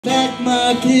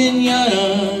my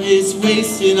pinata is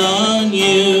wasting on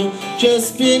you.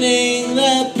 Just spinning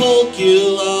that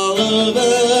polka all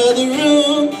over the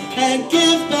room. And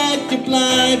give back the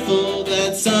blindfold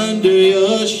that's under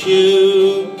your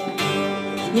shoe.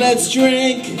 Let's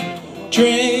drink,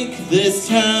 drink, this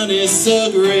town is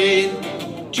so great.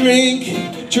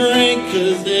 Drink, drink,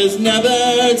 'cause there's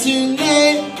never too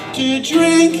late to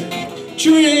drink,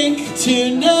 drink,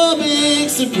 to no big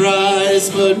surprise.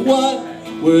 But what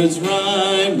words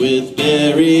rhyme with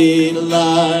buried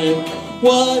alive?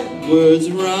 What words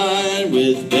rhyme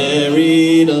with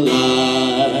buried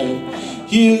alive?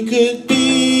 You could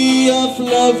be off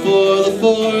love for the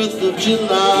 4th of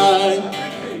July,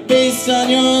 based on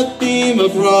your theme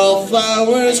of raw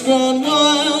flowers grown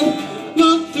wild.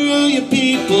 Look through your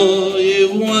people,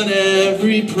 you've won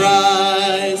every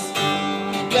prize.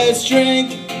 Let's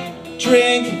drink,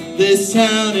 drink, this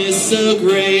town is so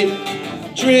great.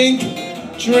 Drink,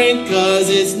 drink, 'cause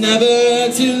it's never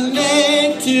too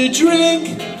late to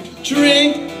drink,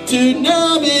 drink, to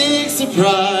no big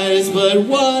surprise. But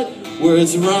what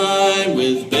words rhyme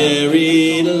with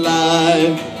buried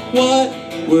alive? What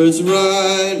words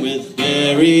rhyme with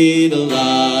buried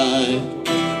alive?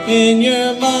 In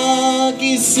your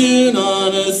monkey suit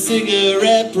on a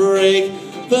cigarette break,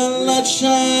 the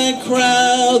lunchtime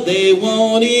crowd, they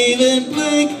won't even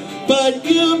blink. But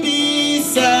you'll be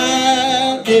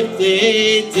sad if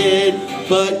they did,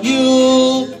 but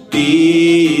you'll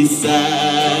be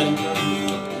sad.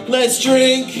 Let's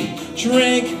drink,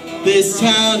 drink, this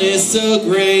town is so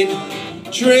great.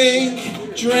 Drink,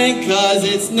 drink, 'cause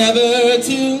it's never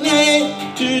too late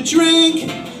to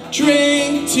drink,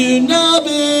 drink, to no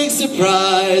big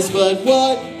surprise. But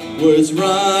what words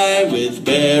rhyme with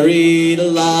buried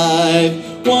alive?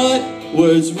 What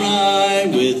words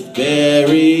rhyme with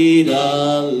buried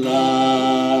alive?